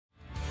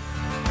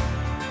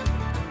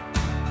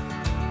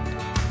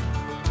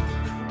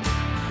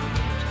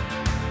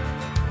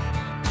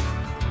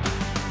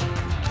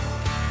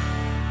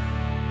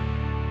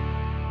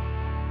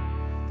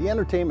The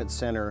entertainment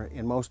center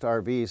in most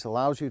RVs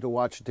allows you to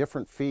watch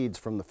different feeds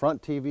from the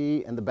front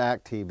TV and the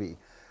back TV.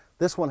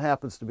 This one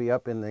happens to be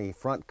up in the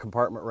front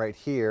compartment right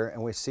here,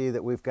 and we see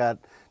that we've got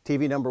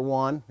TV number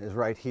 1 is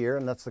right here,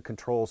 and that's the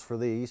controls for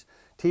these.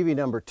 TV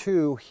number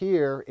 2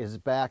 here is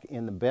back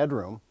in the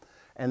bedroom,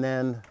 and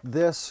then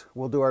this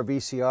will do our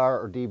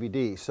VCR or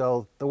DVD.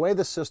 So the way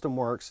the system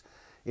works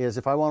is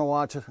if I want to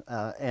watch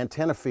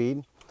antenna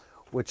feed,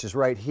 which is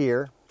right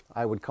here,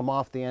 I would come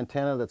off the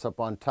antenna that's up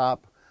on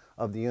top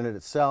of the unit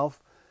itself.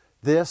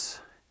 This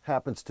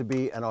happens to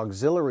be an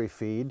auxiliary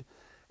feed,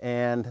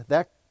 and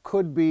that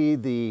could be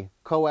the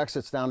coax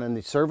that's down in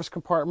the service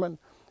compartment.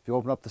 If you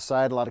open up the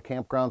side, a lot of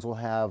campgrounds will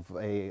have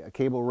a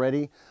cable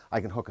ready. I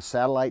can hook a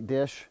satellite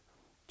dish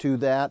to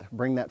that,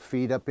 bring that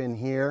feed up in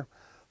here.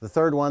 The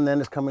third one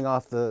then is coming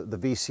off the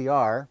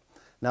VCR.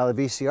 Now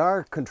the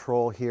VCR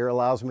control here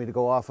allows me to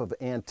go off of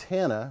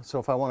antenna, so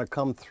if I want to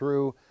come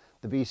through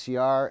the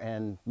VCR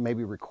and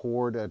maybe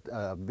record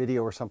a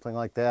video or something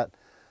like that,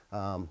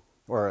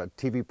 or a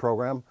TV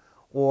program,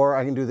 or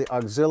I can do the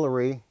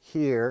auxiliary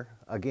here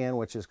again,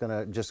 which is going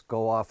to just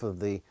go off of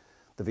the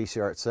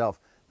VCR itself.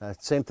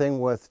 Same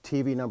thing with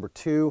TV number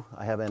 2.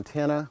 I have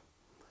antenna.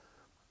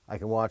 I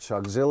can watch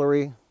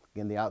auxiliary,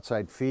 again the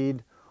outside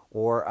feed,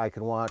 or I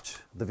can watch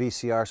the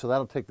VCR, so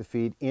that'll take the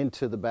feed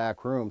into the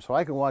back room. So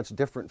I can watch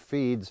different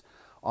feeds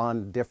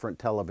on different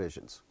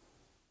televisions.